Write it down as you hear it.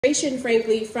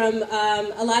Frankly, from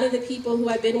a lot of the people who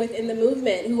I've been with in the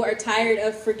movement who are tired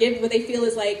of what they feel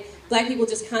is like black people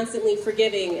just constantly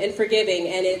forgiving,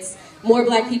 and it's more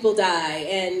black people die,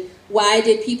 and why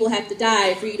did people have to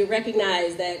die for you to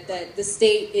recognize that the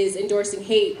state is endorsing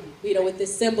hate, with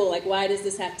this symbol, like why does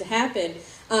this have to happen?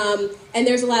 And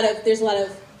there's a lot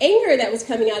of anger that was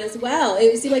coming out as well.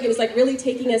 It seemed like it was like really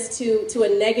taking us to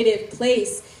a negative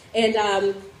place,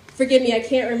 and forgive me, I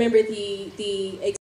can't remember the